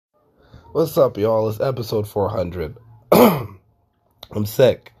What's up, y'all? It's episode 400. I'm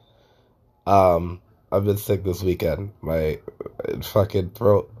sick. I've been sick this weekend. My fucking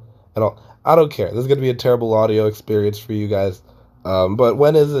throat. I don't care. This is gonna be a terrible audio experience for you guys. But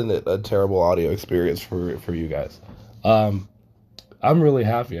when isn't it a terrible audio experience for you guys? I'm really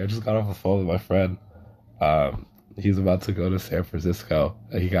happy. I just got off the phone with my friend. He's about to go to San Francisco.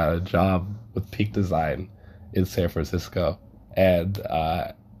 He got a job with Peak Design in San Francisco, and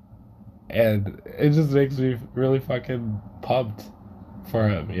it just makes me really fucking pumped for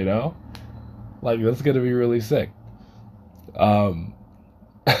him, you know? Like, that's gonna be really sick. Um,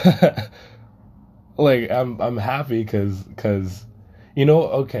 like, I'm happy because,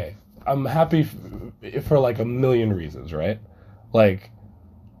 okay, I'm happy for like a million reasons, right? Like,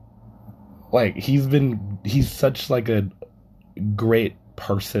 he's such like a great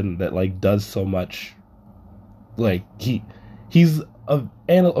person that like does so much. Like he's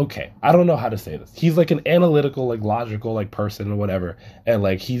okay, I don't know how to say this. He's like an analytical, like logical, like person or whatever, and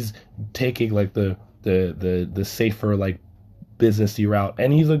like he's taking like the safer like businessy route,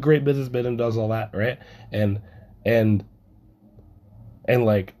 and he's a great businessman and does all that, right? And and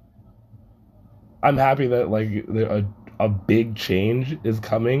like I'm happy that like a big change is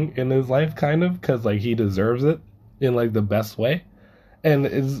coming in his life, kind of, because like he deserves it in like the best way, and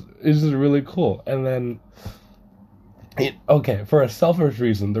it's just really cool. And then okay, for a selfish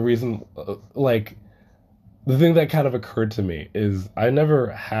reason, the reason like the thing that kind of occurred to me is I never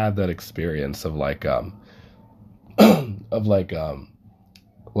had that experience of like of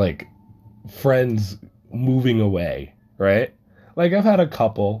like friends moving away, right? Like I've had a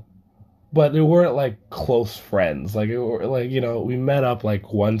couple, but they weren't like close friends. Like it were like, we met up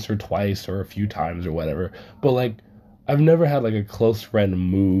like once or twice or a few times or whatever. But like I've never had like a close friend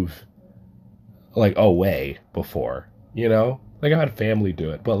move like away before, you know? Like I've had family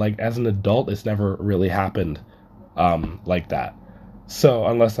do it, but like as an adult it's never really happened like that. So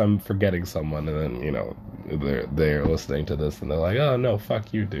unless I'm forgetting someone, and then, they're listening to this and they're like, "Oh no,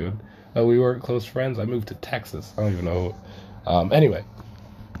 fuck you, dude. We weren't close friends. I moved to Texas." I don't even know. Anyway,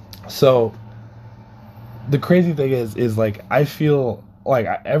 so the crazy thing is like I feel like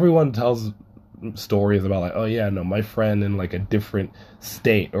everyone tells stories about like, oh yeah, no, my friend in like a different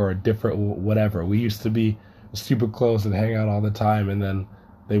state or a different whatever, we used to be super close and hang out all the time, and then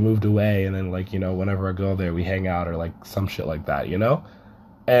they moved away, and then like, whenever I go there we hang out or like some shit like that,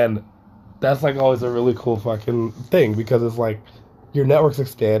 and that's like always a really cool fucking thing, because it's like your network's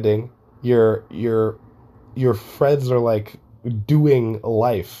expanding, your friends are like doing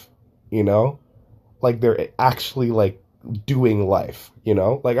life, like they're actually like doing life,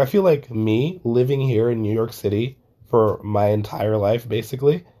 like I feel like me living here in New York City for my entire life,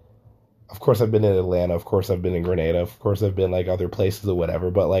 basically. Of course I've been in Atlanta, of course I've been in Grenada, of course I've been like other places or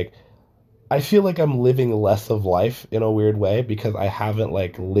whatever, but like I feel like I'm living less of life in a weird way because I haven't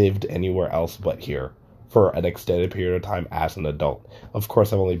like lived anywhere else but here for an extended period of time as an adult. Of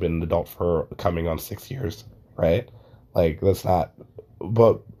course I've only been an adult for coming on 6 years, right? Like that's not,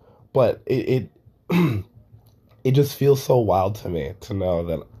 but it it just feels so wild to me to know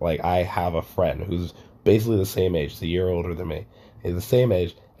that like I have a friend who's basically the same age, he's a year older than me. He's the same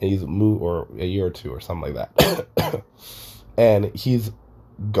age, and he's moved, or a year or two or something like that. And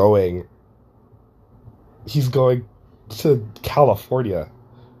going he's going to California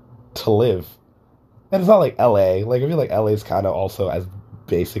to live. And it's not like LA. Like I feel like LA is kind of also as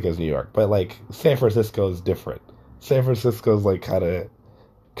basic as New York, but like San Francisco is different. San Francisco is like kind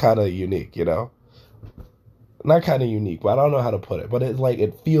of unique, Not kind of unique, but I don't know how to put it. But it's like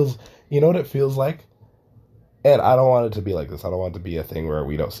it feels, you know what it feels like? And I don't want it to be like this. I don't want it to be a thing where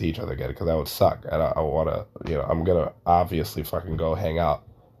we don't see each other again, because that would suck. And I want to, I'm going to obviously fucking go hang out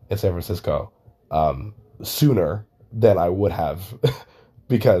in San Francisco sooner than I would have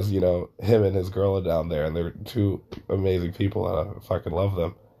because, him and his girl are down there, and they're two amazing people, and I fucking love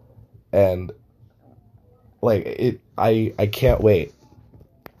them. And like I can't wait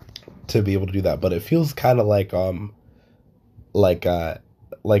to be able to do that. But it feels kind of like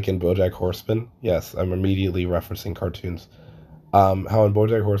like in BoJack Horseman. Yes, I'm immediately referencing cartoons. How in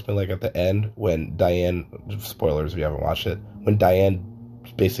BoJack Horseman, like at the end, when Diane, spoilers if you haven't watched it, when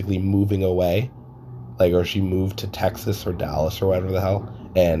Diane's basically moving away, like, or she moved to Texas or Dallas or whatever the hell,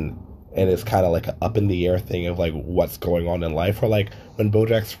 and it's kind of like an up in the air thing of like what's going on in life, or like when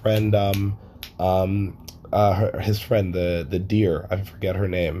BoJack's friend, his friend, the deer, I forget her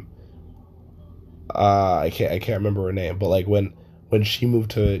name. I can't remember her name, but like when she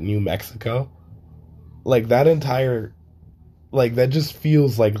moved to New Mexico, like that entire, like that just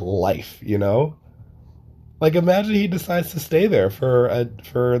feels like life, Like, imagine he decides to stay there for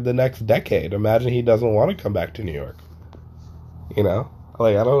the next decade. Imagine he doesn't want to come back to New York. You know,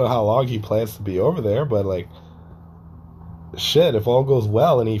 like I don't know how long he plans to be over there, but like, shit, if all goes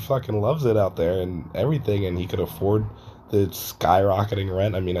well and he fucking loves it out there and everything, and he could afford the skyrocketing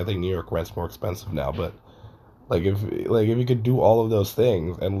rent. I mean, I think New York rent's more expensive now, but like if you could do all of those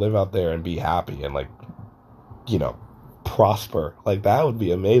things and live out there and be happy and like, you know, prosper, like that would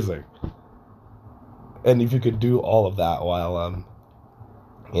be amazing. And if you could do all of that while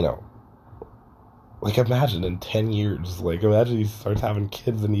you know, like imagine in 10 years, like imagine he starts having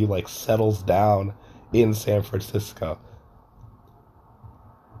kids and he like settles down in San Francisco.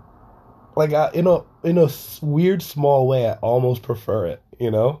 Like in a weird small way, I almost prefer it,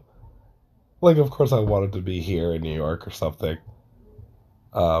 you know? Like of course I wanted to be here in New York or something.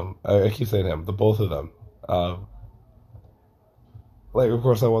 I keep saying him, the both of them. Like of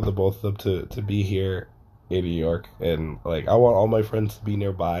course I want the both of them to be here in New York, and like I want all my friends to be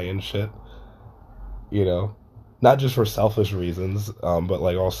nearby and shit, you know, not just for selfish reasons, but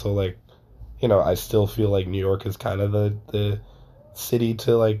like also like, you know, I still feel like New York is kind of the city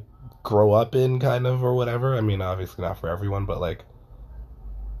to like grow up in, kind of, or whatever. I mean, obviously not for everyone, but like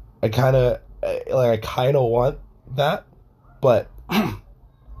I kind of want that, but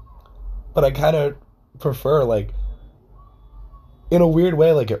but I kind of prefer like, in a weird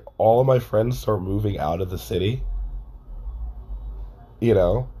way, like if all of my friends start moving out of the city, you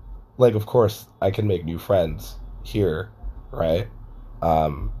know, like of course I can make new friends here, right?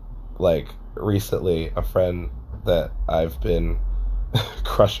 Um, like recently, a friend that I've been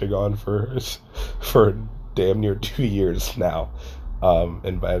crushing on for damn near 2 years now,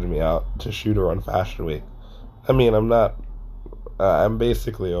 invited me out to shoot her on Fashion Week. I mean, I'm not. I'm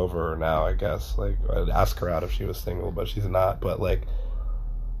basically over her now, I guess. Like, I'd ask her out if she was single, but she's not. But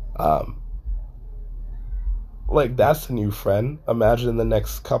um, like that's a new friend. Imagine in the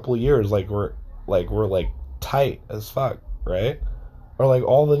next couple years, we're like tight as fuck, right? Or like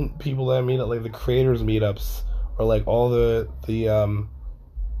all the people that I meet at like the creators meetups, or like all the you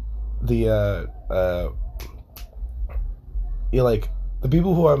know, like the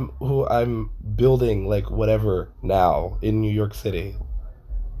people who I'm building like whatever now in New York City.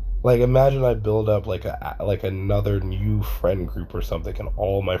 Like imagine I build up like another new friend group or something, and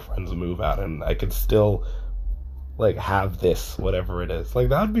all my friends move out, and I could still like have this whatever it is. Like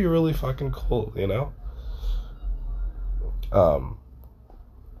that'd be really fucking cool, you know? Um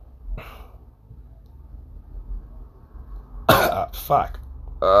fuck.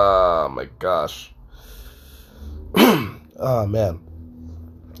 Oh my gosh. Oh man.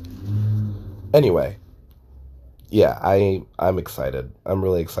 Anyway, yeah, I'm excited. I'm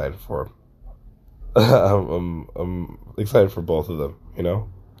really excited for him. I'm excited for both of them, you know?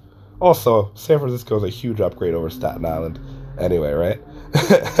 Also, San Francisco is a huge upgrade over Staten Island. Anyway, right?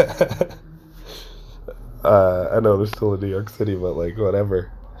 I know they're still in New York City, but like whatever.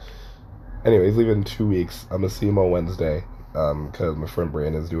 Anyway, he's leaving in 2 weeks. I'm gonna see him on Wednesday, because my friend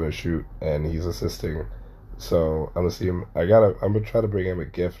Brandon's doing a shoot and he's assisting. So I'm gonna see him. I'm gonna try to bring him a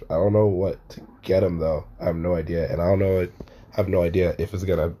gift. I don't know what to get him though. I have no idea, and I have no idea if it's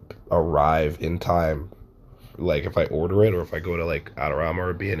gonna arrive in time. Like if I order it or if I go to like Adorama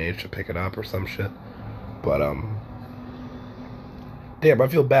or B&H to pick it up or some shit. But damn, I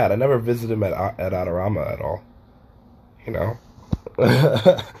feel bad. I never visited him at Adorama at all. You know,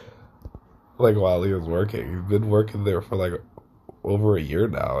 like while he was working. He's been working there for like over a year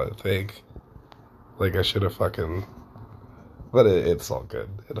now, I think. Like I should have fucking, but it's all good.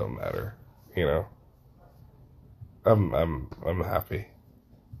 It don't matter, you know. I'm happy.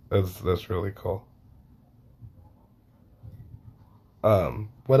 That's really cool.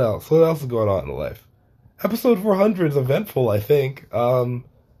 What else? What else is going on in life? Episode 400 is eventful, I think.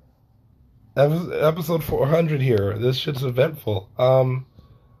 Episode 400 here. This shit's eventful. I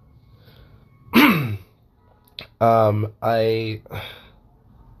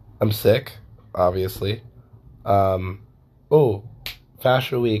I'm sick, obviously. Oh,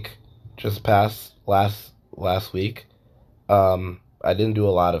 Fashion Week just passed last week. I didn't do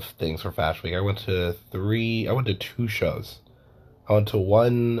a lot of things for Fashion Week. I went to two shows. I went to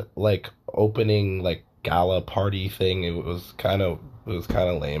one like opening like gala party thing. It was kind of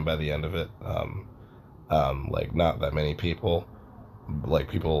lame by the end of it. Like not that many people, like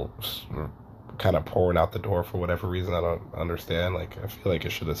people kind of pouring out the door for whatever reason I don't understand. Like I feel like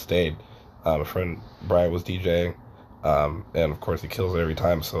it should have stayed. My friend Brian was DJing, and of course he kills it every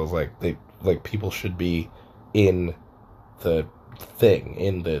time. So it's like people should be in the thing,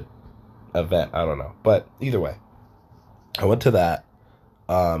 in the event. I don't know, but either way, I went to that.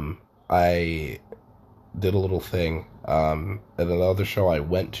 I did a little thing. And then the other show I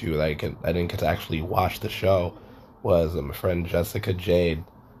went to that I didn't get to actually watch the show was my friend Jessica Jade.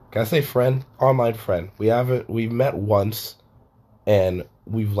 Can I say friend? Online friend. We've met once and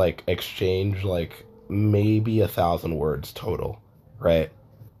we've like exchanged like maybe 1,000 words total, right?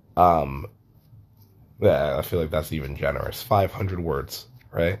 Um, yeah, I feel like that's even generous. 500 words,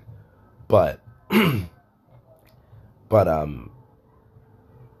 right? But, but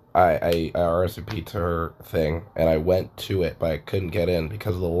I RSVP'd to her thing and I went to it, but I couldn't get in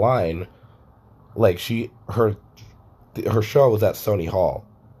because of the line. Like her show was at Sony Hall,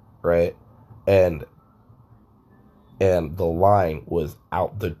 right? And the line was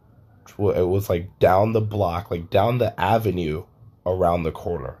out the it was like down the block, like down the avenue around the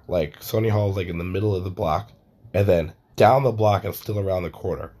corner. Like Sony Hall is like in the middle of the block, and then down the block and still around the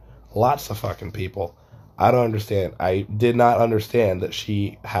corner. Lots of fucking people. I don't understand. I did not understand that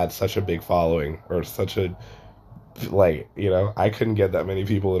she had such a big following or such a like, you know, I couldn't get that many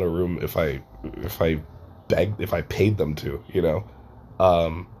people in a room if I begged if I paid them to, you know.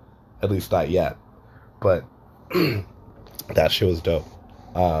 Um at least not yet. But that shit was dope.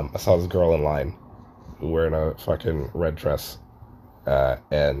 I saw this girl in line wearing a fucking red dress,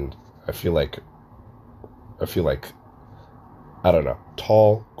 and I feel like I don't know,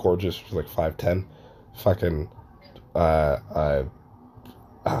 tall, gorgeous. She's like 5'10", fucking, uh, uh,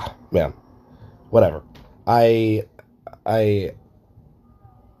 man, whatever. I I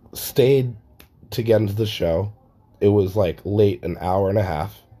stayed to get into the show. It was like late, an hour and a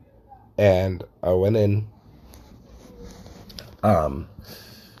half, and I went in. Um,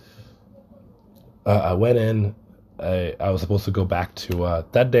 I went in. I was supposed to go back to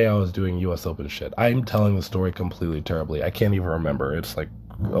that day. I was doing U.S. Open shit. I'm telling the story completely terribly. I can't even remember. It's like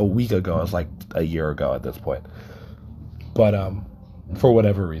a week ago. It's like a year ago at this point. But for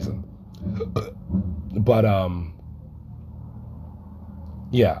whatever reason. But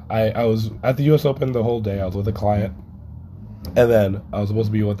yeah. I was at the U.S. Open the whole day. I was with a client, and then I was supposed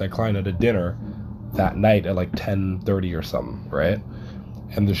to be with that client at a dinner that night at like 10:30 or something, right?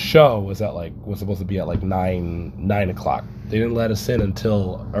 And the show was supposed to be at like 9 o'clock. They didn't let us in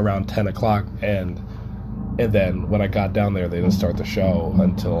until around 10 o'clock, and then when I got down there, they didn't start the show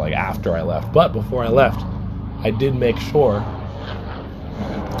until like after I left. But before I left, I did make sure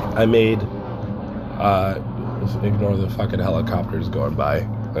I made ignore the fucking helicopters going by.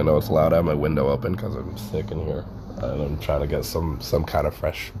 I know it's loud. I have my window open because I'm sick in here and I'm trying to get some kind of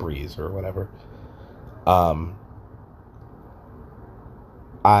fresh breeze or whatever. Um,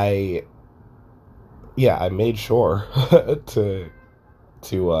 I I made sure to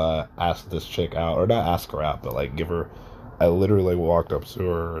ask this chick out, or not ask her out, but like give her. I literally walked up to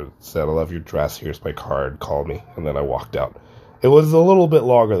her and said, "I love your dress. Here's my card. Call me." And then I walked out. It was a little bit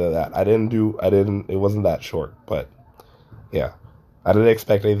longer than that. It wasn't that short, but yeah, I didn't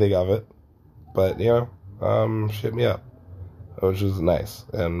expect anything of it. But yeah, shit me up, which is nice,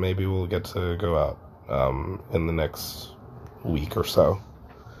 and maybe we'll get to go out in the next week or so.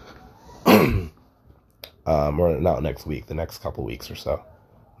 Or not next week, the next couple weeks or so.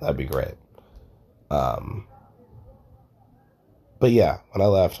 That'd be great. Um, but yeah, when I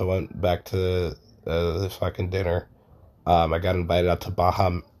left, I went back to the fucking dinner. I got invited out to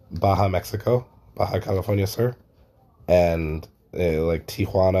Baja, Mexico, Baja California Sur, and like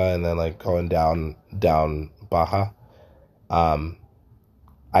Tijuana, and then like going down Baja. Um,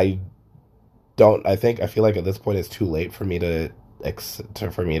 I I feel like at this point it's too late for me to like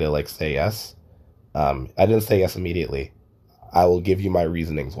say yes. I didn't say yes immediately. I will give you my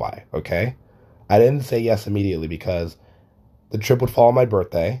reasonings why, okay? I didn't say yes immediately because the trip would fall on my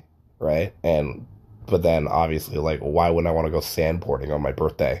birthday, right? But then obviously, like, why wouldn't I want to go sandboarding on my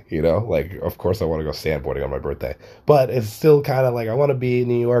birthday? You know, like, of course I want to go sandboarding on my birthday. But it's still kind of like I want to be in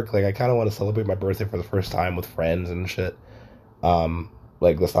New York. Like, I kind of want to celebrate my birthday for the first time with friends and shit.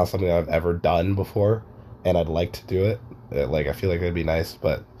 Like, that's not something I've ever done before, and I'd like to do it. Like, I feel like it'd be nice,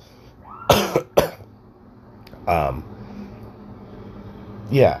 but um,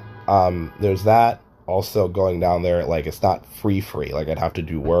 yeah. There's that. Also, going down there, like, it's not free. Like, I'd have to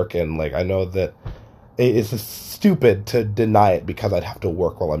do work, and like I know that it's just stupid to deny it because I'd have to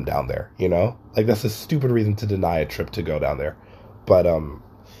work while I'm down there. You know, like that's a stupid reason to deny a trip to go down there. But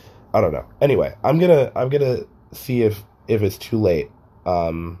I don't know. Anyway, I'm gonna see if it's too late.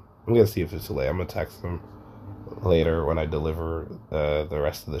 I'm gonna see if it's too late. I'm gonna text them later when I deliver the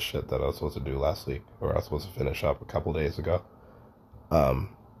rest of the shit that I was supposed to do last week, or I was supposed to finish up a couple days ago.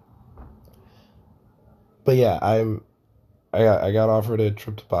 Um, but yeah, I got offered a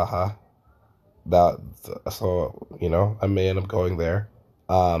trip to Baja. That so you know I may end up going there.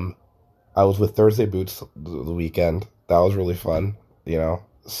 Um, I was with Thursday Boots the weekend. That was really fun. You know,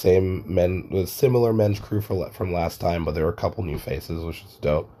 same men, with similar men's crew from last time, but there were a couple new faces, which is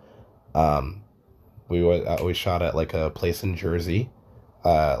dope. Um, we shot at like a place in Jersey,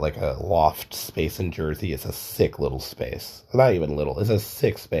 like a loft space in Jersey. It's a sick little space. Not even little. It's a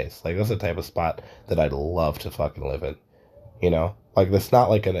sick space. Like that's the type of spot that I'd love to fucking live in. You know, like it's not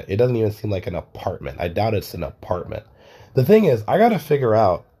like an. It doesn't even seem like an apartment. I doubt it's an apartment. The thing is, I gotta figure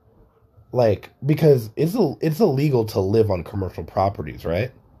out like because it's illegal to live on commercial properties,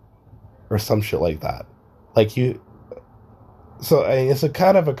 right? Or some shit like that. Like you, so I mean, it's a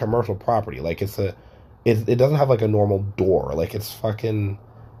kind of a commercial property. Like it doesn't have like a normal door. Like it's fucking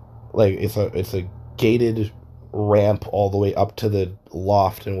like it's a gated ramp all the way up to the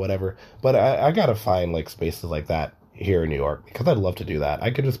loft and whatever. But I gotta find like spaces like that here in New York because I'd love to do that.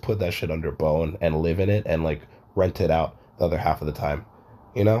 I could just put that shit under bone and live in it and like rent it out the other half of the time,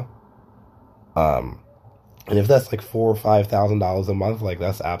 you know. Um, and if that's like $4 or $5,000 a month, like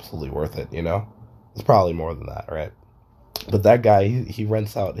that's absolutely worth it, you know. It's probably more than that, right? But that guy, he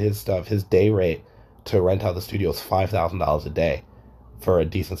rents out his stuff. His day rate to rent out the studio is $5,000 a day for a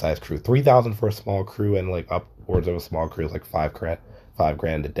decent sized crew. 3,000 for a small crew, and like upwards of a small crew is like 5 grand, 5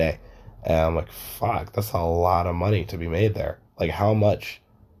 grand a day. And I'm like, fuck, that's a lot of money to be made there. Like, how much,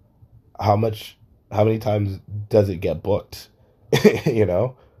 how many times does it get booked? You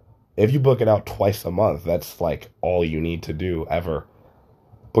know, if you book it out twice a month, that's like all you need to do ever.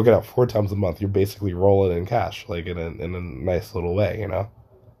 Book it out 4 times a month, you're basically rolling in cash, like in a nice little way, you know.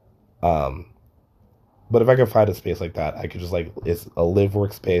 Um, but if I could find a space like that, I could just like it's a live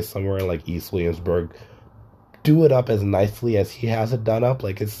work space somewhere in like East Williamsburg, do it up as nicely as he has it done up.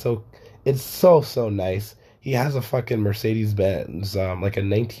 Like it's so nice. He has a fucking Mercedes Benz, like a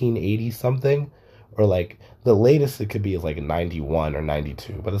 1980 something, or like the latest it could be is like a 91 or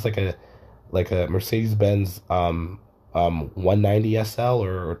 92, but it's like a Mercedes Benz 190 SL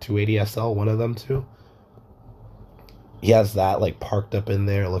or 280 SL, one of them two. He has that like parked up in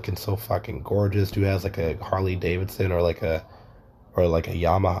there, looking so fucking gorgeous. Dude has like a Harley Davidson or like a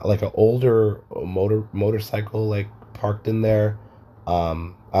Yamaha, like an older motorcycle like parked in there. I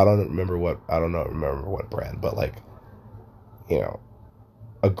don't know remember what brand, but like you know,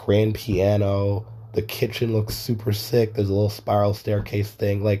 a grand piano. The kitchen looks super sick. There's a little spiral staircase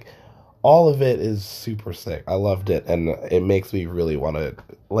thing. Like all of it is super sick. I loved it, and it makes me really want to.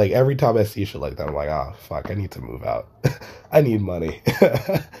 Like every time I see shit like that, I'm like, oh fuck, I need to move out. I need money,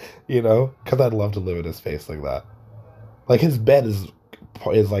 you know, because I'd love to live in a space like that. Like his bed is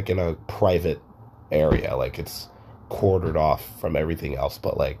like in a private area, like it's quartered off from everything else,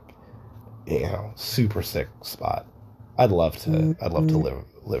 but like you know, super sick spot. I'd love to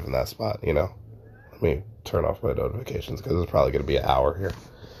live in that spot, you know. Let me turn off my notifications because it's probably going to be an hour here.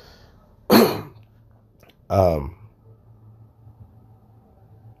 um,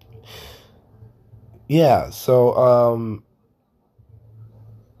 yeah, so,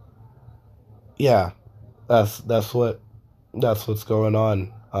 yeah, that's what's going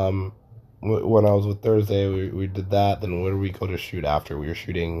on. When I was with Thursday, we did that. Then where did we go to shoot after? We were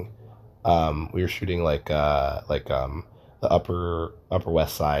shooting the upper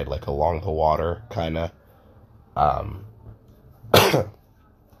west side, like along the water, kind of, um,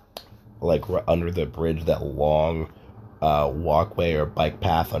 like under the bridge, that long walkway or bike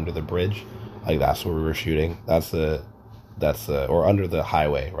path under the bridge. Like that's where we were shooting. Or under the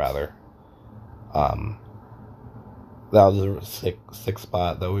highway rather. Um, that was a sick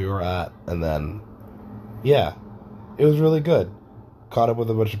spot that we were at, and then yeah, it was really good. Caught up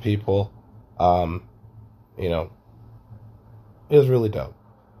with a bunch of people. Um, you know, it was really dope.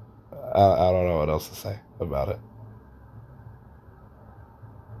 I don't know what else to say about it.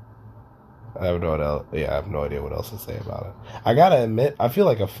 I have no idea. Yeah, I have no idea what else to say about it. I gotta admit, I feel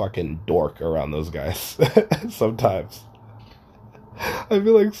like a fucking dork around those guys sometimes. I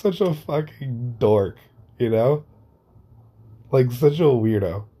feel like such a fucking dork, you know? Like such a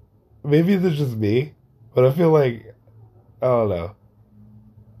weirdo. Maybe it's just me, but I feel like I don't know.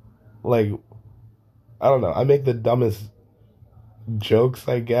 Like I don't know. I make the dumbest jokes,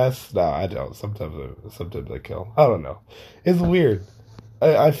 I guess. No, I don't. Sometimes I kill. I don't know. It's weird.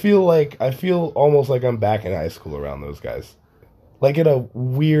 I feel almost like I'm back in high school around those guys, like in a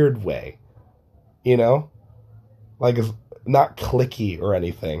weird way, you know. Like it's not clicky or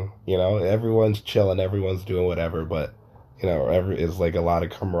anything, you know. Everyone's chilling, everyone's doing whatever, but you know, it's like a lot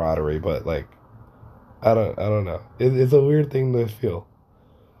of camaraderie. But like, I don't know. It's a weird thing to feel.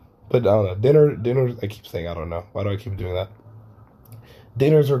 But I don't know. Dinner. I keep saying I don't know. Why do I keep doing that?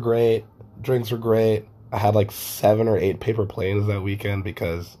 Dinners were great. Drinks were great. I had like 7 or 8 paper planes that weekend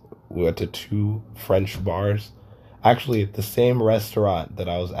because we went to two French bars. Actually, the same restaurant that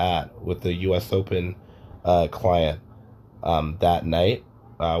I was at with the U.S. Open client that night.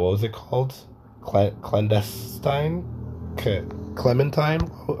 What was it called? Clandestine?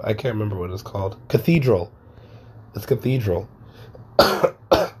 Clementine? I can't remember what it's called. Cathedral. It's Cathedral.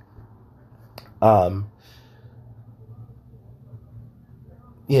 um,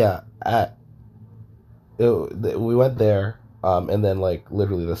 yeah, we went there, and then like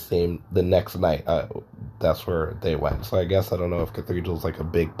literally the next night, that's where they went. So I guess I don't know if Cathedral's like a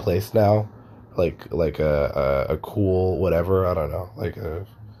big place now, like a cool whatever. I don't know,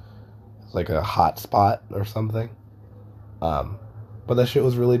 like a hot spot or something. But that shit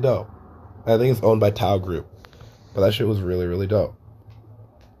was really dope. I think it's owned by Tao Group, but that shit was really really dope.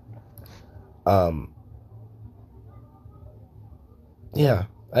 Um, yeah,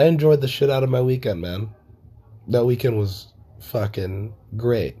 I enjoyed the shit out of my weekend, man. That weekend was fucking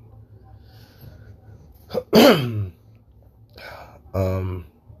great. um,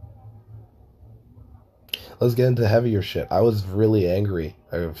 let's get into heavier shit. I was really angry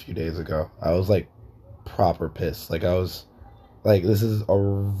a few days ago. I was like proper pissed. Like I was like, this is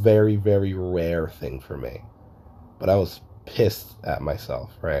a very very rare thing for me, but I was pissed at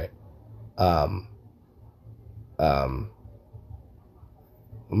myself, right? Um, um,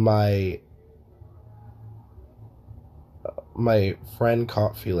 my my friend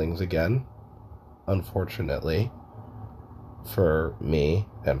caught feelings again, unfortunately, for me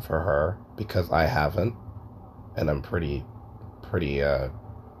and for her, because I haven't, and I'm pretty pretty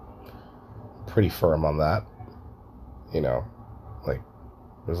firm on that. You know, like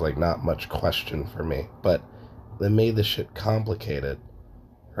there's like not much question for me, but they made the shit complicated,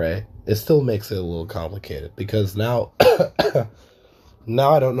 right? It still makes it a little complicated because now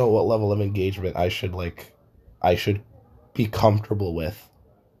now I don't know what level of engagement I should be comfortable with,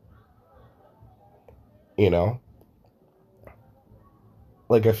 you know?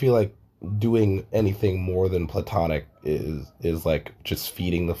 Like I feel like doing anything more than platonic is like just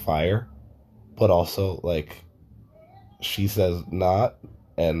feeding the fire, but also like she says not,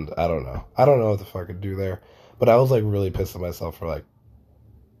 and I don't know. I don't know what the fuck to do there. But I was like really pissed at myself for like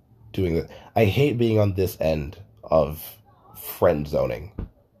doing that. I hate being on this end of friend zoning,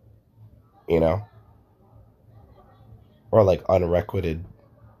 you know? Or like unrequited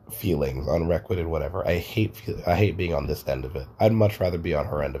feelings, unrequited whatever. I hate being on this end of it. I'd much rather be on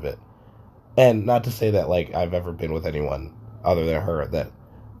her end of it. And not to say that like I've ever been with anyone other than her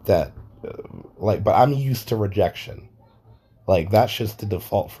that like, but I'm used to rejection. Like that's just the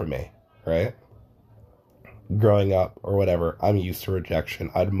default for me, right? Growing up or whatever, I'm used to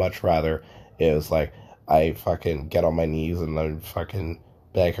rejection. I'd much rather it was like I fucking get on my knees and I'd fucking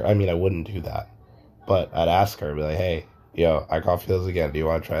beg her. I mean, I wouldn't do that, but I'd ask her, be like, hey, yo, I caught feels again. Do you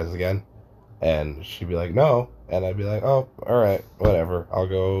want to try this again? And she'd be like, no. And I'd be like, oh, all right, whatever. I'll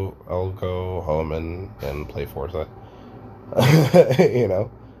go home and play Forza. You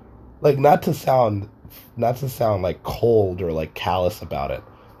know, like not to sound like cold or like callous about it,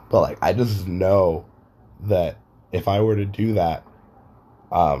 but like I just know that if I were to do that,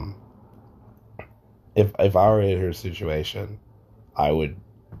 um, if I were in her situation, I would,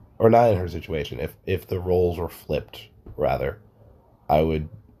 or not in her situation, if the roles were flipped, rather, I would,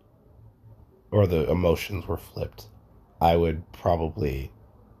 or the emotions were flipped, I would probably,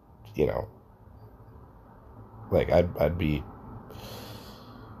 you know, like I'd be,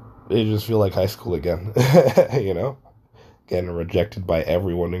 it just feel like high school again, you know, getting rejected by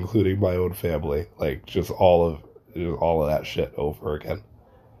everyone, including my own family, like just all of that shit over again.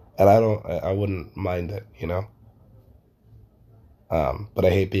 And I wouldn't mind it, you know. But I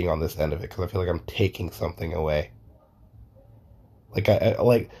hate being on this end of it because I feel like I'm taking something away. Like I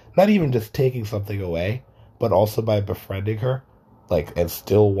like not even just taking something away, but also by befriending her, like and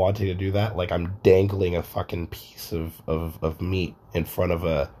still wanting to do that, like I'm dangling a fucking piece of meat in front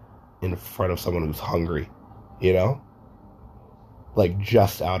of someone who's hungry, you know? Like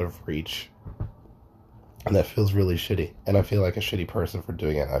just out of reach. And that feels really shitty. And I feel like a shitty person for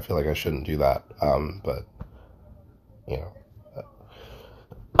doing it. I feel like I shouldn't do that. But you know,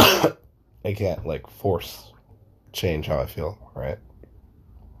 I can't like force change how I feel, right?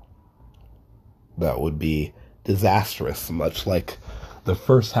 That would be disastrous, much like the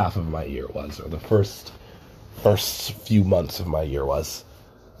first half of my year was, or the first few months of my year was.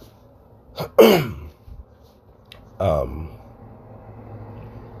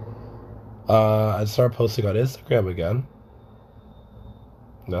 I started posting on Instagram again.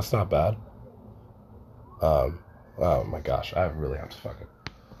 That's not bad. Oh my gosh, I really have to fucking.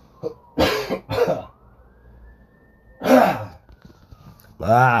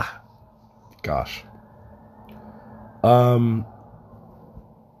 Gosh. Um.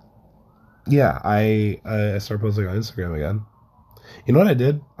 Yeah, I started posting on Instagram again. You know what I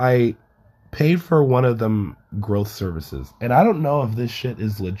did? I paid for one of them growth services, and I don't know if this shit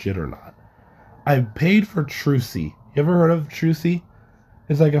is legit or not. I paid for Trucy. You ever heard of Trucy?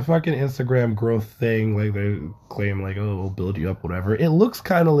 It's like a fucking Instagram growth thing. Like they claim, like, oh, we'll build you up, whatever. It looks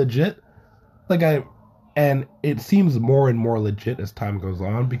kind of legit. And it seems more and more legit as time goes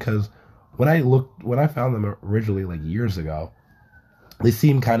on because when I found them originally, like years ago, they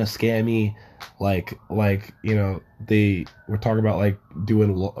seem kind of scammy. They were talking about like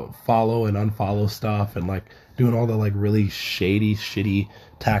doing follow and unfollow stuff and like doing all the like really shady, shitty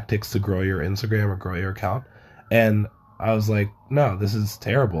tactics to grow your Instagram or grow your account. And I was like, no, this is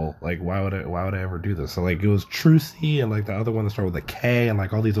terrible. Like, why would I ever do this? So like, it was Trucy and like the other one that started with a K and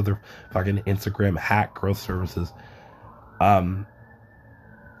like all these other fucking Instagram hack growth services.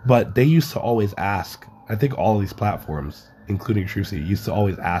 But they used to always ask. I think all of these platforms, including Trucy, used to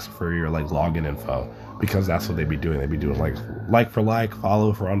always ask for your like login info because that's what they'd be doing. They'd be doing like for like,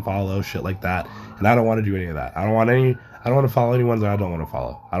 follow for unfollow, shit like that. And I don't want to do any of that. I don't want to follow anyone that I don't want to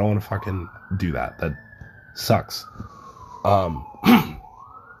follow. I don't want to fucking do that. That sucks. But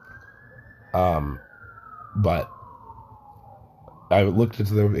I looked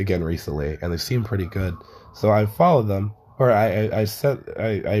into them again recently, and they seem pretty good. So I followed them, or I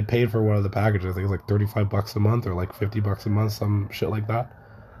paid for one of the packages. I think it's like $35 a month, or like $50 a month, some shit like that.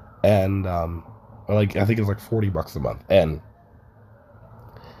 And or like I think it's like $40 a month,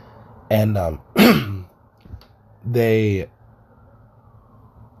 and they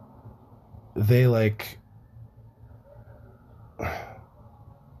like.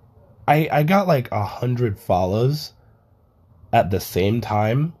 I got like 100 follows at the same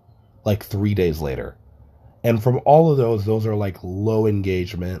time, like 3 days later. And from all of those are like low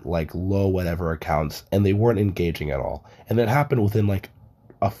engagement, like low whatever accounts, and they weren't engaging at all. And it happened within like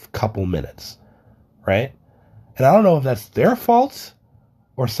a couple minutes, right? And I don't know if that's their fault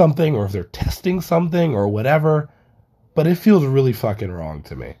or something, or if they're testing something or whatever, but it feels really fucking wrong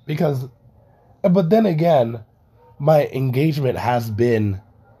to me. But then again, my engagement has been,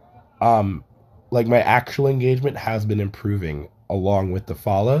 like my actual engagement has been improving along with the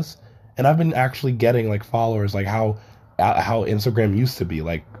follows, and I've been actually getting like followers, like how Instagram used to be,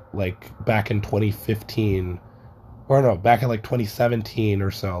 like back in 2015, or no, back in like 2017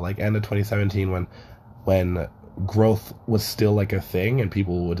 or so, like end of 2017 when growth was still like a thing and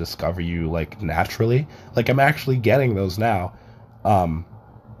people would discover you like naturally. Like I'm actually getting those now.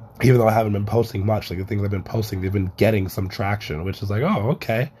 Even though I haven't been posting much, like the things I've been posting, they've been getting some traction, which is like, oh,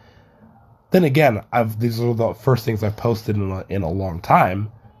 okay. Then again, these are the first things I've posted in a long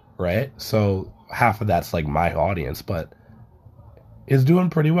time, right? So half of that's like my audience, but it's doing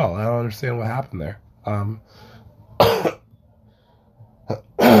pretty well. I don't understand what happened there.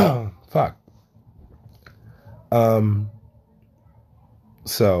 Fuck.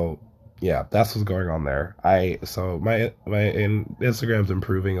 So yeah, that's what's going on there. So my Instagram's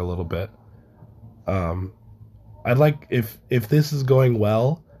improving a little bit. I'd like if this is going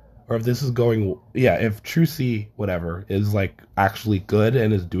well, or if this is going, yeah, if Trucy whatever is like actually good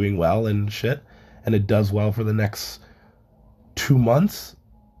and is doing well and shit, and it does well for the next 2 months,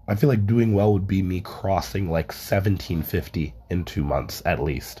 I feel like doing well would be me crossing like 1750 in 2 months at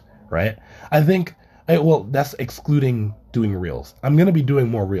least, right? I think, well, that's excluding doing reels. I'm gonna be doing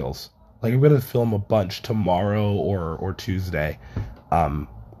more reels. Like I'm gonna film a bunch tomorrow or Tuesday.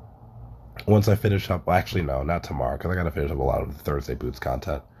 Once I finish up, well, actually no, not tomorrow, because I gotta finish up a lot of the Thursday Boots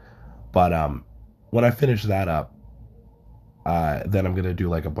content. But when I finish that up, then I'm gonna do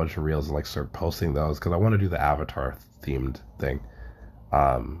like a bunch of reels and like start posting those, because I want to do the avatar themed thing.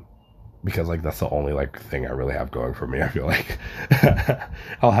 Because like that's the only like thing I really have going for me. I feel like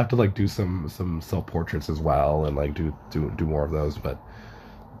I'll have to like do some self portraits as well, and like do more of those. But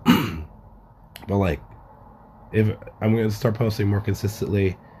but like if I'm gonna start posting more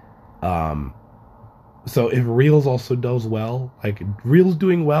consistently. So if Reels also does well, like Reels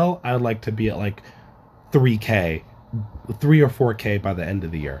doing well, I'd like to be at like 3K, 3 or 4K by the end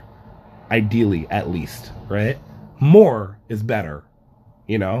of the year. Ideally, at least, right? More is better,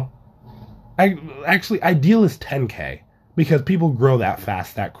 you know? Ideal is 10K, because people grow that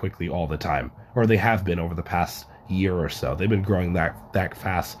fast, that quickly all the time. Or they have been over the past year or so. They've been growing that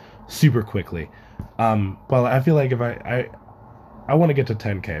fast super quickly. But I feel like if I want to get to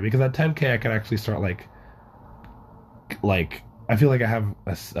 10K, because at 10K I can actually start like I feel like I have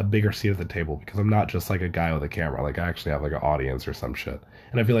a bigger seat at the table, because I'm not just like a guy with a camera. Like I actually have like an audience or some shit.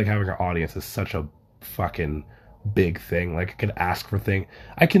 And I feel like having an audience is such a fucking big thing. Like I could ask for things.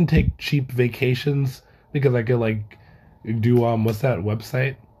 I can take cheap vacations because I could like do what's that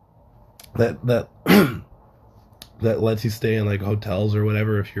website that that lets you stay in like hotels or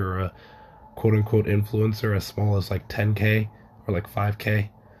whatever if you're a quote unquote influencer as small as like 10K or like 5K.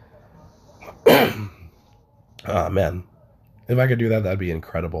 Oh man, if I could do that, that'd be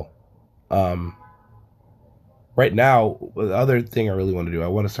incredible. Um, right now, the other thing I really want to do, I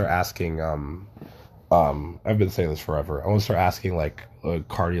want to start asking. I've been saying this forever. I want to start asking like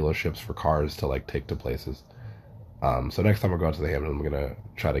car dealerships for cars to like take to places. So next time I go out to the Hamptons, I'm gonna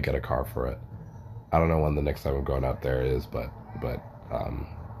try to get a car for it. I don't know when the next time I'm going out there is, but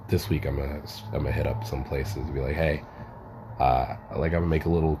this week I'm gonna hit up some places and be like, hey, like I'm gonna make a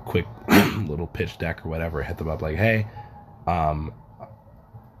little quick little pitch deck or whatever. Hit them up like, hey, um,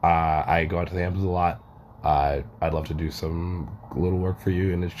 I go out to the Hamptons a lot. I'd love to do some little work for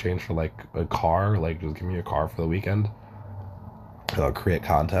you in exchange for like a car. Like just give me a car for the weekend. And I'll create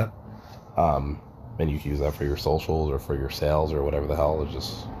content. And you can use that for your socials or for your sales or whatever the hell. It's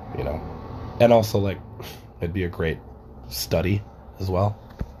just, you know. And also like it'd be a great study as well.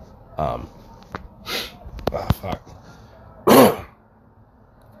 Fuck.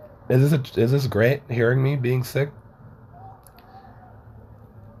 Is this great hearing me being sick?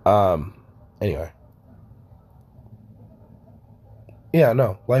 Anyway. Yeah,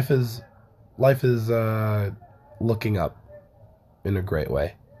 no. Life is looking up in a great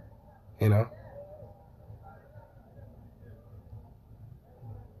way, you know?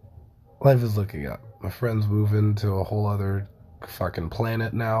 Life is looking up. My friend's moving to a whole other fucking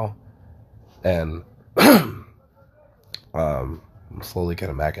planet now, and I'm slowly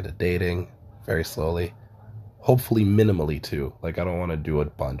getting back into dating, very slowly. Hopefully minimally too. Like I don't want to do a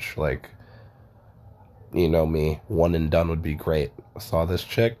bunch. Like, you know me, one and done would be great. I saw this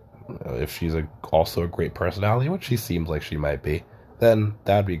chick. If she's also a great personality, which she seems like she might be, then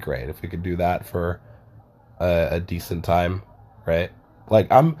that'd be great. If we could do that for a decent time, right? Like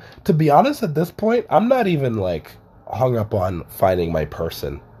to be honest, at this point, I'm not even like hung up on finding my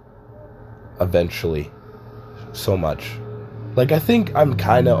person eventually so much. Like I think I'm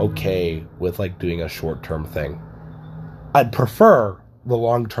kind of okay with like doing a short-term thing. I'd prefer the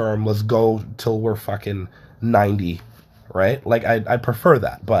long-term, let's go till we're fucking 90, right? Like I prefer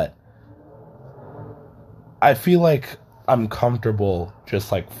that, but I feel like I'm comfortable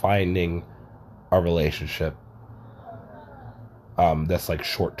just like finding a relationship that's like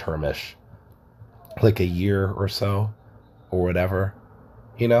short-termish, like a year or so or whatever,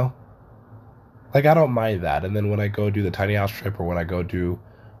 you know? Like I don't mind that. And then when I go do the tiny house trip, or when I go do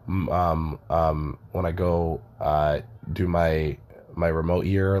when I go do my remote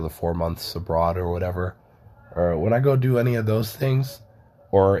year, the 4 months abroad or whatever, or when I go do any of those things,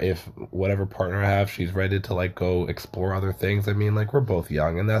 or if whatever partner I have, she's ready to like go explore other things. I mean, like we're both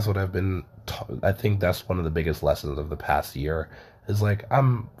young, and that's what I've been I think that's one of the biggest lessons of the past year is like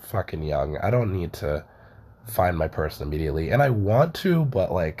I'm fucking young. I don't need to find my person immediately, and I want to,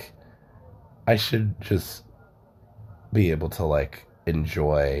 but like I should just be able to like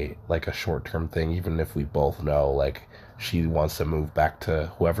enjoy like a short-term thing, even if we both know like she wants to move back to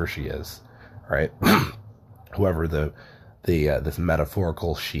whoever she is, right? Whoever the this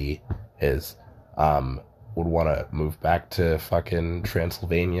metaphorical she is, would want to move back to fucking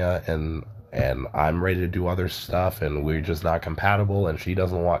Transylvania, and I'm ready to do other stuff, and we're just not compatible, and she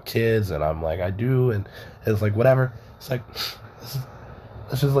doesn't want kids, and I'm like, I do, and it's like, whatever. It's like,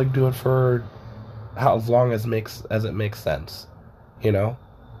 let's just like do it for as long as it makes sense, you know?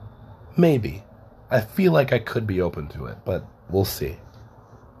 Maybe. I feel like I could be open to it, but we'll see.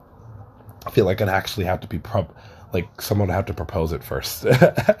 I feel like I'd actually have to be like someone would have to propose it first.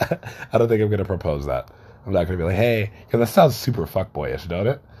 I don't think I'm gonna propose that. I'm not gonna be like, hey, because that sounds super fuckboyish, don't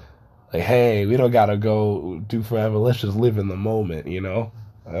it? Like, hey, we don't gotta go do forever. Let's just live in the moment, you know?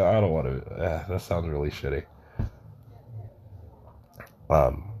 I don't want to. That sounds really shitty.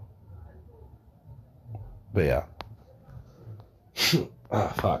 But yeah.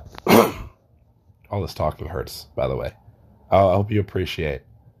 Fuck. All this talking hurts, by the way. I hope you appreciate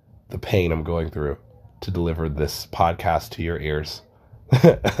the pain I'm going through to deliver this podcast to your ears.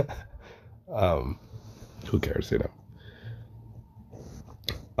 Who cares, you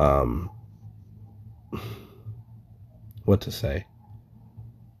know? What to say?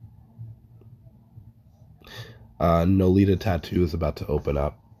 Nolita Tattoo is about to open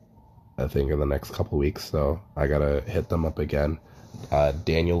up, I think, in the next couple weeks, so I gotta hit them up again.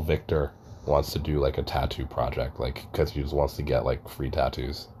 Daniel Victor wants to do like a tattoo project, like, because he just wants to get like free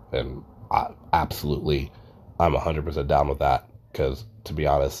tattoos, and I'm 100% down with that, because to be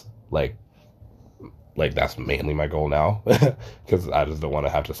honest, like, Like, that's mainly my goal now. Because I just don't want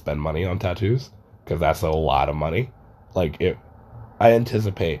to have to spend money on tattoos. Because that's a lot of money. Like, I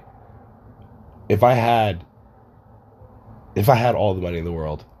anticipate if I had all the money in the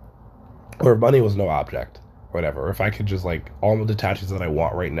world, or if money was no object, whatever, if I could just, like, all of the tattoos that I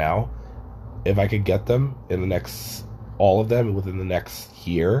want right now, if I could get them all of them within the next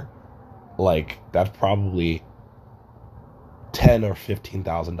year, like, that's probably $10,000 or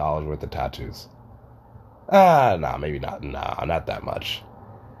 $15,000 worth of tattoos. Nah, maybe not. Nah, not that much.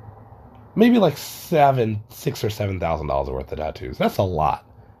 Maybe like $6,000 or $7,000 worth of tattoos. That's a lot,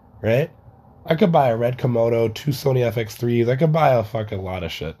 right? I could buy a red Komodo, two Sony FX3s. I could buy a fucking lot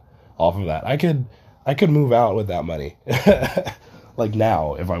of shit off of that. I could move out with that money, like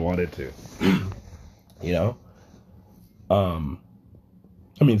now if I wanted to, you know. Um,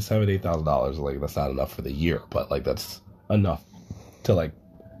 I mean, $7,000-8,000, like, that's not enough for the year, but like that's enough to like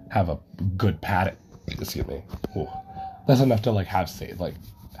have a good padding. Excuse me. Ooh. That's enough to like have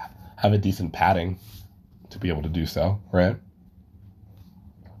a decent padding to be able to do so, right?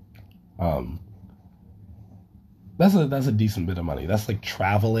 That's a decent bit of money. That's like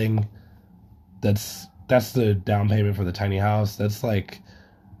traveling. That's the down payment for the tiny house. That's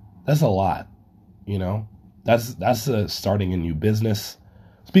a lot, you know. That's starting a new business.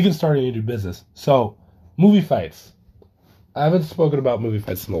 Speaking of starting a new business, so movie fights. I haven't spoken about movie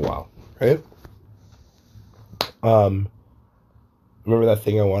fights in a while, right? Remember that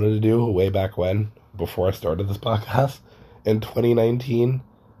thing I wanted to do way back when, before I started this podcast in 2019?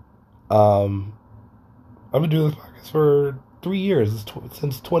 I've been doing this podcast for 3 years,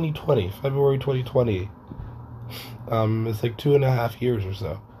 since 2020, February 2020. It's like 2.5 years or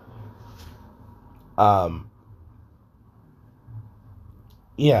so.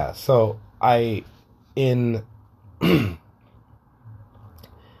 Yeah, so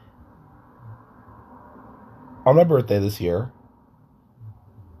on my birthday this year,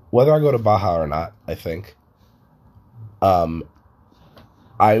 whether I go to Baja or not, I think,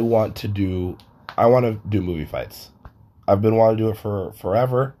 I want to do movie fights. I've been wanting to do it for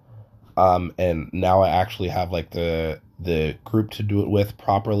forever, and now I actually have like the group to do it with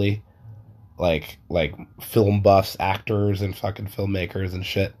properly, like film buffs, actors, and fucking filmmakers and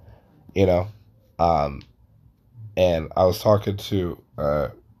shit, you know. And I was talking to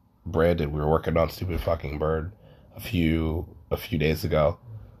Brandon. We were working on Stupid Fucking Bird a few days ago,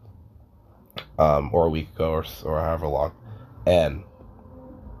 or a week ago, or however long, and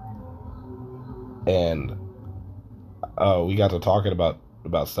we got to talking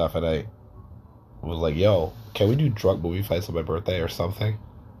about stuff, and I was like, "Yo, can we do drunk movie fights on my birthday or something?"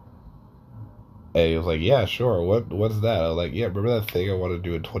 And he was like, "Yeah, sure. What's that?" I was like, "Yeah, remember that thing I wanted to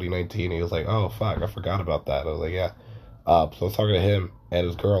do in 2019?" And he was like, "Oh fuck, I forgot about that." I was like, "Yeah." So I was talking to him and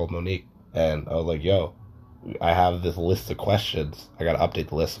his girl Monique, and I was like, "Yo, I have this list of questions. I gotta update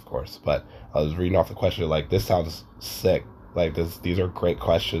the list, of course, but I was reading off the question, like, this sounds sick. Like, these are great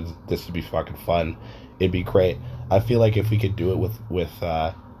questions. This would be fucking fun. It'd be great. I feel like if we could do it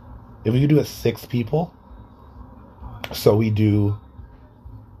if we could do it 6 people, so we do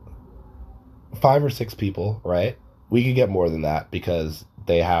 5 or 6 people, right? We could get more than that because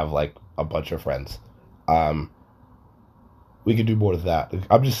they have like a bunch of friends. We could do more than that.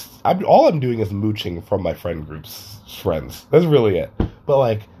 All I'm doing is mooching from my friend group's friends. That's really it. But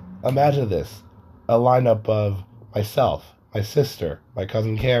like, imagine this: a lineup of myself, my sister, my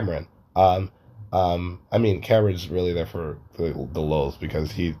cousin Cameron. I mean, Cameron's really there for the lulz,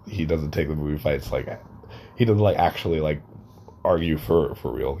 because he doesn't take the movie fights, like, he doesn't like actually like argue for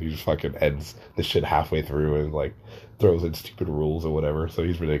real. He just fucking ends the shit halfway through and like throws in stupid rules or whatever. So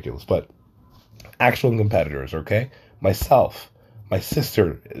he's ridiculous. But actual competitors, okay? Myself, my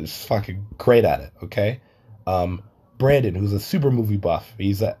sister is fucking great at it, okay? Brandon, who's a super movie buff.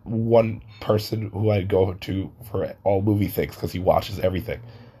 He's that one person who I go to for all movie things because he watches everything.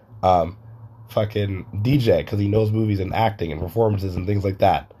 Fucking DJ, because he knows movies and acting and performances and things like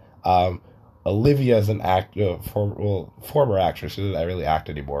that. Olivia is an former actress. She doesn't really act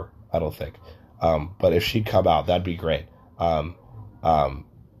anymore, I don't think. But if she'd come out, that'd be great.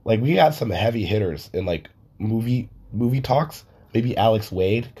 Like, we got some heavy hitters in like movie talks. Maybe Alex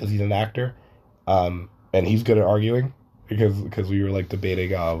Wade, because he's an actor, and he's good at arguing, because we were like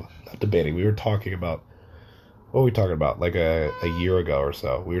debating, not debating. We were talking about, what were we talking about? Like a year ago or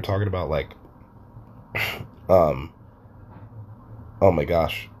so. We were talking about like, oh my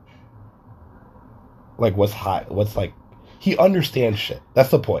gosh. Like, what's like, he understands shit. That's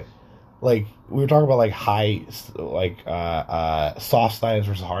the point. Like, we were talking about like soft science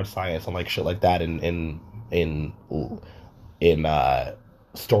versus hard science and like shit like that in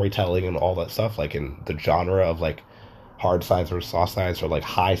storytelling and all that stuff, like in the genre of like hard science or soft science or like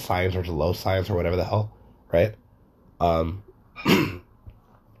high science or low science or whatever the hell, right? Um,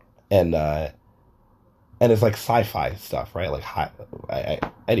 and it's like sci-fi stuff, right? Like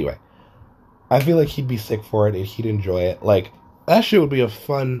anyway, I feel like he'd be sick for it and he'd enjoy it. Like that shit would be a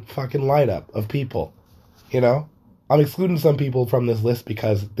fun fucking lineup of people, you know. I'm excluding some people from this list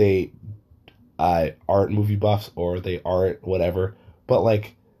because they aren't movie buffs or they aren't whatever. But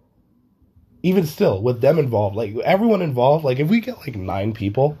like, even still, with them involved, like everyone involved, like if we get like 9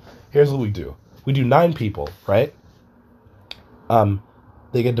 people, here's what we do: we do 9 people, right? Um,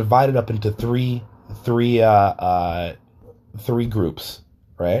 they get divided up into three groups,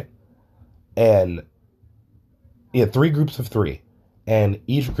 right? And yeah, 3 groups of 3, and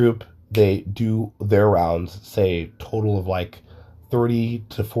each group they do their rounds, say total of like 30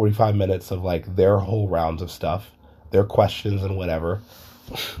 to 45 minutes of like their whole rounds of stuff, their questions and whatever,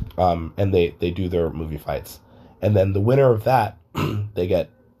 and they do their movie fights, and then the winner of that, they get,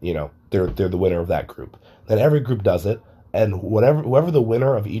 they're the winner of that group. Then every group does it, and whoever the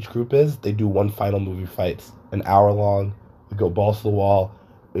winner of each group is, they do one final movie fights, an hour long. We go balls to the wall.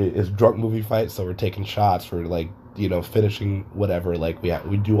 It's drunk movie fights, so we're taking shots for like finishing whatever. Like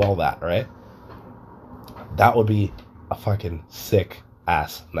we do all that, right? That would be a fucking sick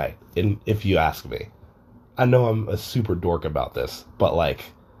ass night, if you ask me. I know I'm a super dork about this, but like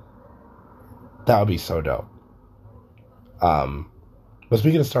that would be so dope. But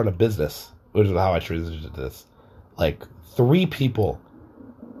speaking of starting a business, which is how I transitioned to this, like 3 people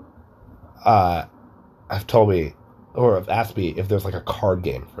have told me or have asked me if there's like a card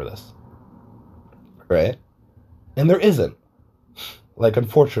game for this, right? And there isn't. Like,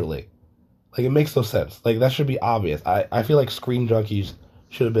 unfortunately, like it makes no sense. Like that should be obvious. I feel like Screen Junkies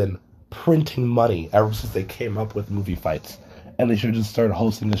should have been printing money ever since they came up with movie fights, and they should have just started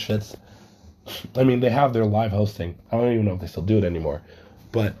hosting the shits. I mean, they have their live hosting. I don't even know if they still do it anymore,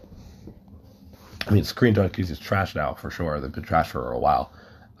 but I mean, Screen Junkies is trash now for sure. They've been trash for a while,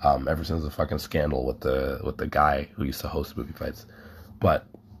 ever since the fucking scandal with the guy who used to host movie fights. But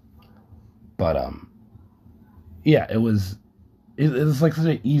yeah, it's like such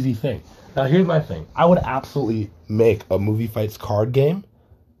an easy thing. Now here's my thing: I would absolutely make a movie fights card game,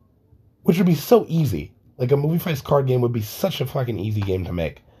 which would be so easy. Like a movie fights card game would be such a fucking easy game to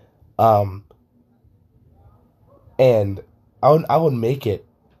make. And I would make it,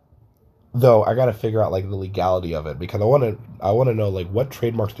 though I gotta figure out like the legality of it, because I wanna know like what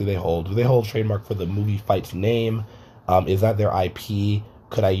trademarks do they hold? Do they hold trademark for the movie fights name? Is that their IP?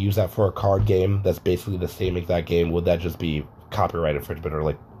 Could I use that for a card game that's basically the same exact game? Would that just be copyright infringement or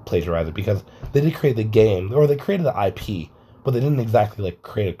like plagiarize it? Because they did create the game, or they created the IP, but they didn't exactly like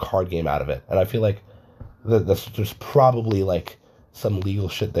create a card game out of it. And I feel like that's just probably like some legal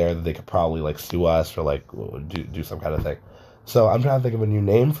shit there that they could probably like sue us or like do some kind of thing. So I'm trying to think of a new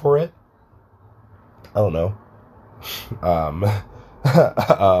name for it. I don't know.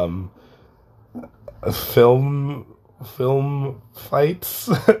 Film fights.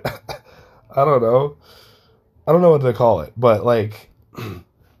 I don't know. I don't know what to call it, but like,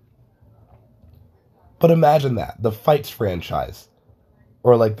 but imagine that the fights franchise,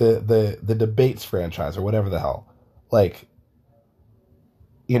 or like the debates franchise, or whatever the hell. Like,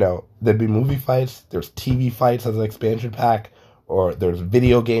 there'd be movie fights. There's TV fights as an expansion pack, or there's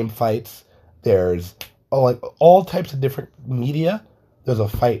video game fights. There's all types of different media. There's a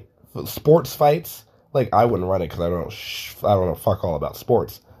fight, sports fights. Like I wouldn't run it because I don't know fuck all about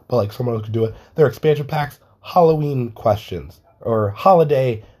sports. But like someone else could do it. There are expansion packs, Halloween questions, or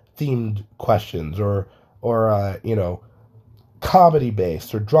holiday themed questions, or comedy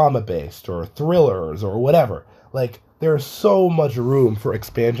based or drama based or thrillers or whatever. Like there's so much room for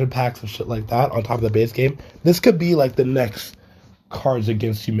expansion packs and shit like that on top of the base game. This could be like the next Cards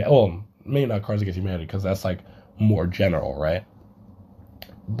Against Humanity. Well, maybe not Cards Against Humanity because that's like more general, right?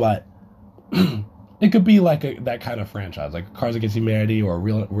 But it could be like that kind of franchise, like Cards Against Humanity or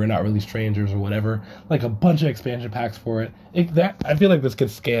We're Not Really Strangers or whatever. Like a bunch of expansion packs for it. I feel like this could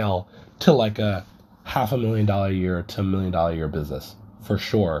scale to like a $500,000 a year to $1 million a year business for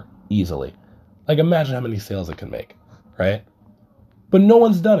sure, easily. Like imagine how many sales it can make, right? But no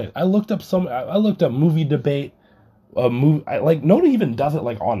one's done it. I looked up movie debate. Nobody even does it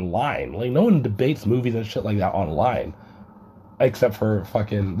like online. Like no one debates movies and shit like that online, except for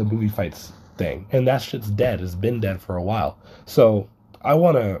fucking the movie fights thing, and that shit's dead. It's been dead for a while. So I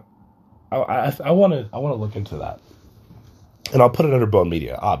wanna look into that, and I'll put it under Bone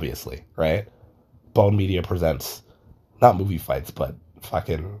Media, obviously, right? Bone Media presents not movie fights, but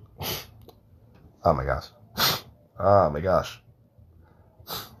fucking oh my gosh,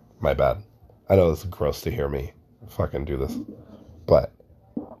 My bad. I know this is gross to hear me fucking do this, but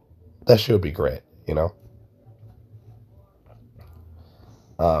that shit would be great, you know?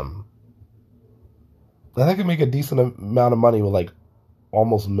 Um, and I could make a decent amount of money with like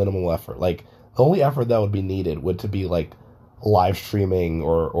almost minimal effort. Like the only effort that would be needed would to be like live streaming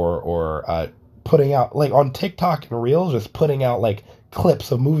or putting out like on TikTok and Reels, just putting out like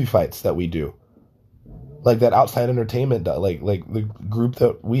clips of movie fights that we do, like that outside entertainment, like the group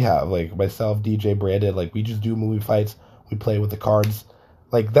that we have, like myself, DJ Brandon, like we just do movie fights. We play with the cards.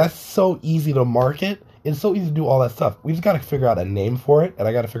 Like that's so easy to market. It's so easy to do all that stuff. We just got to figure out a name for it, and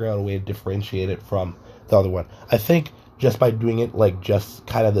I got to figure out a way to differentiate it from the other one. I think just by doing it like just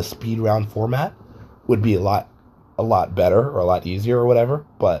kind of the speed round format would be a lot better or a lot easier or whatever.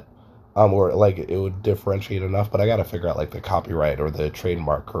 But or like it would differentiate enough. But I got to figure out like the copyright or the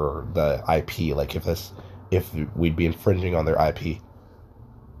trademark or the IP. Like if we'd be infringing on their IP.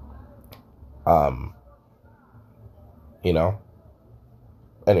 You know.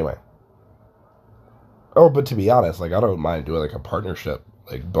 Anyway. But to be honest, like I don't mind doing like a partnership,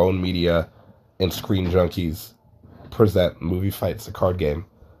 like Bone Media and Screen Junkies present Movie Fights, a card game,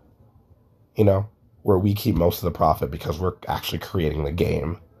 you know, where we keep most of the profit because we're actually creating the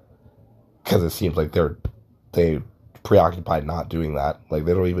game. Because it seems like they preoccupied not doing that. Like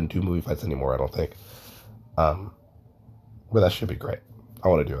they don't even do movie fights anymore, I don't think. But that should be great. I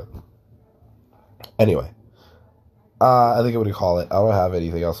want to do it. Anyway, I think I'm going to call it. I don't have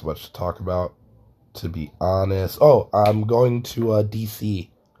anything else much to talk about, to be honest. Oh, I'm going to DC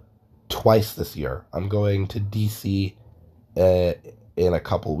twice this year. I'm going to DC in a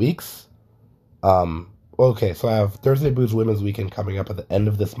couple weeks. Okay, so I have Thursday Booze Women's Weekend coming up at the end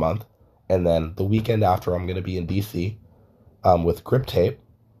of this month, and then the weekend after I'm going to be in DC with Grip Tape,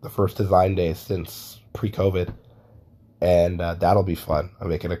 the first design day since pre-COVID, and that'll be fun. I'm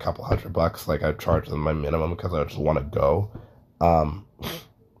making a couple $100. Like I charge them my minimum because I just want to go.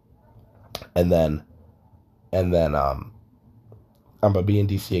 And then I'm gonna be in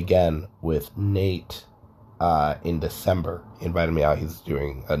DC again with Nate in December. He invited me out. He's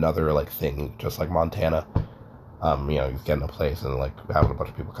doing another like thing just like Montana. He's getting a place and like having a bunch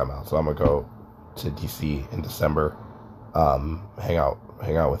of people come out. So I'm gonna go to DC in December, hang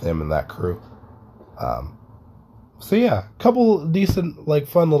out with him and that crew. So yeah, couple decent like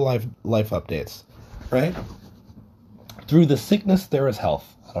fun little life updates, right? Through the sickness there is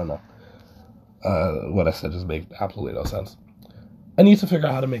health. I don't know. What I said just made absolutely no sense. I need to figure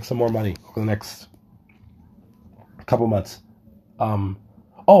out how to make some more money over the next couple months. One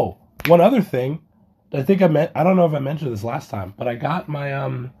other thing, I think I don't know if I mentioned this last time, but I got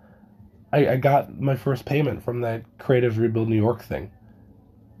my I got my first payment from that Creative Rebuild New York thing.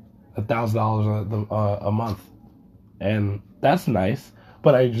 $1,000 a month, and that's nice.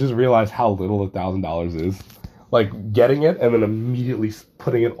 But I just realized how little $1,000 is. Like getting it and then immediately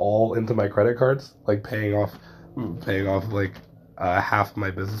putting it all into my credit cards, like paying off like half of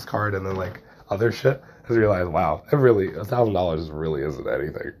my business card and then like other shit. I just realized, wow, $1,000 really isn't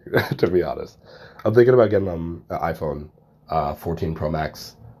anything, to be honest. I'm thinking about getting an iPhone 14 Pro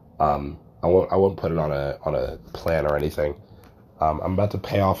Max. I won't put it on a plan or anything. I'm about to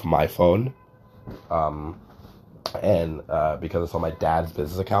pay off my phone, and because it's on my dad's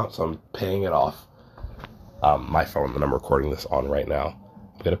business account, so I'm paying it off. My phone that I'm recording this on right now.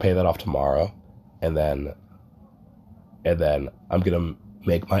 I'm gonna pay that off tomorrow, and then I'm gonna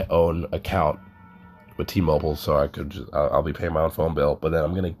make my own account with T-Mobile, so I'll be paying my own phone bill. But then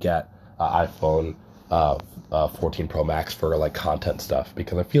I'm gonna get an iPhone 14 Pro Max for like content stuff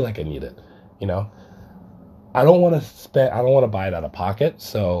because I feel like I need it. You know, I don't want to buy it out of pocket.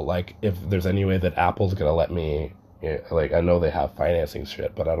 So like, if there's any way that Apple's gonna let me, like I know they have financing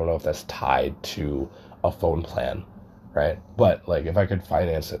shit, but I don't know if that's tied to a phone plan, right? But like if I could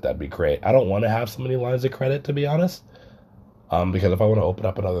finance it, that'd be great. I don't want to have so many lines of credit, to be honest, because if I want to open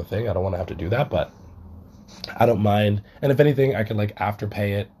up another thing, I don't want to have to do that, but I don't mind. And if anything, I could like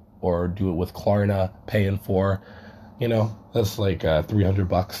afterpay it or do it with Klarna, pay in for, that's like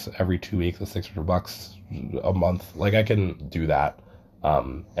 $300 every 2 weeks, that's $600 a month. Like I can do that,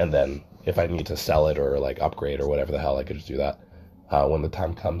 and then if I need to sell it or like upgrade or whatever the hell, I could just do that when the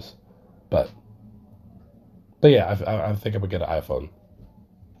time comes. But yeah, I think I would get an iPhone.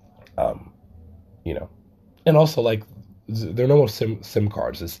 And also like there are no more SIM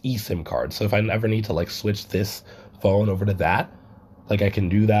cards. It's eSIM cards. So if I ever need to like switch this phone over to that, like I can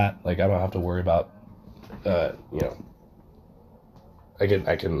do that. Like I don't have to worry about, I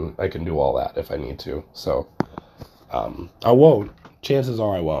can do all that if I need to. So I won't. Chances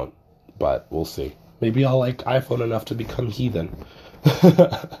are I won't, but we'll see. Maybe I'll like iPhone enough to become heathen.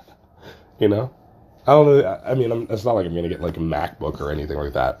 You know, I don't know. I mean, it's not like I'm gonna get like a MacBook or anything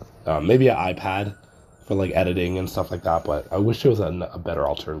like that. Maybe an iPad for like editing and stuff like that. But I wish there was a better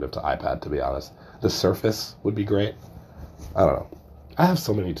alternative to iPad. To be honest, the Surface would be great. I don't know. I have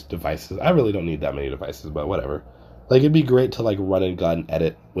so many devices. I really don't need that many devices, but whatever. Like it'd be great to like run and gun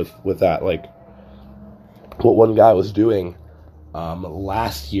edit with that. Like what one guy was doing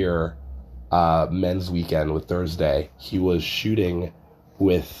last year, men's weekend with Thursday. He was shooting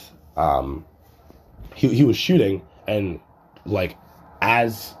with he was shooting and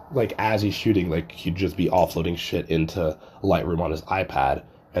as he's shooting, like he'd just be offloading shit into Lightroom on his iPad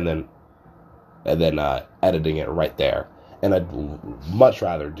and then editing it right there. And I'd much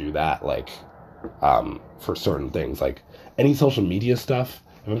rather do that for certain things, like any social media stuff.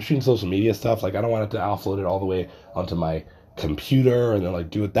 If I'm shooting social media stuff, like I don't want it to offload it all the way onto my computer and then like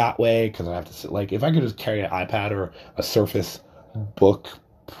do it that way because I have to sit, like if I could just carry an iPad or a Surface Book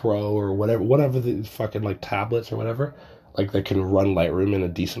Pro or whatever the fucking like tablets or whatever, like that can run Lightroom in a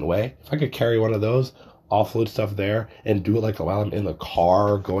decent way. If I could carry one of those, offload stuff there, and do it like while I'm in the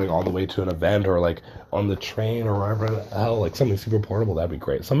car going all the way to an event or like on the train or wherever the hell, like something super portable, that'd be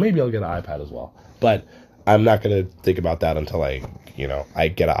great. So maybe I'll get an iPad as well. But I'm not gonna think about that until I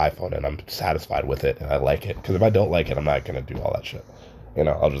get an iPhone and I'm satisfied with it and I like it. Because if I don't like it, I'm not gonna do all that shit.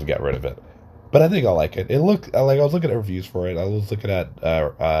 I'll just get rid of it. But I think I'll like it. It looked like I was looking at reviews for it. I was looking at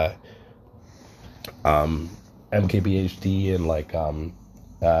MKBHD and like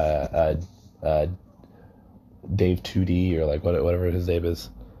Dave 2D or like whatever his name is.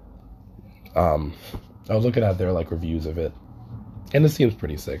 I was looking at their like reviews of it, and it seems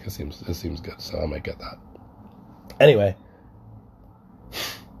pretty sick. It seems good, so I might get that. Anyway,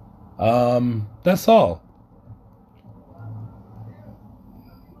 that's all.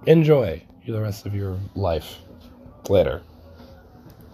 Enjoy the rest of your life. Later.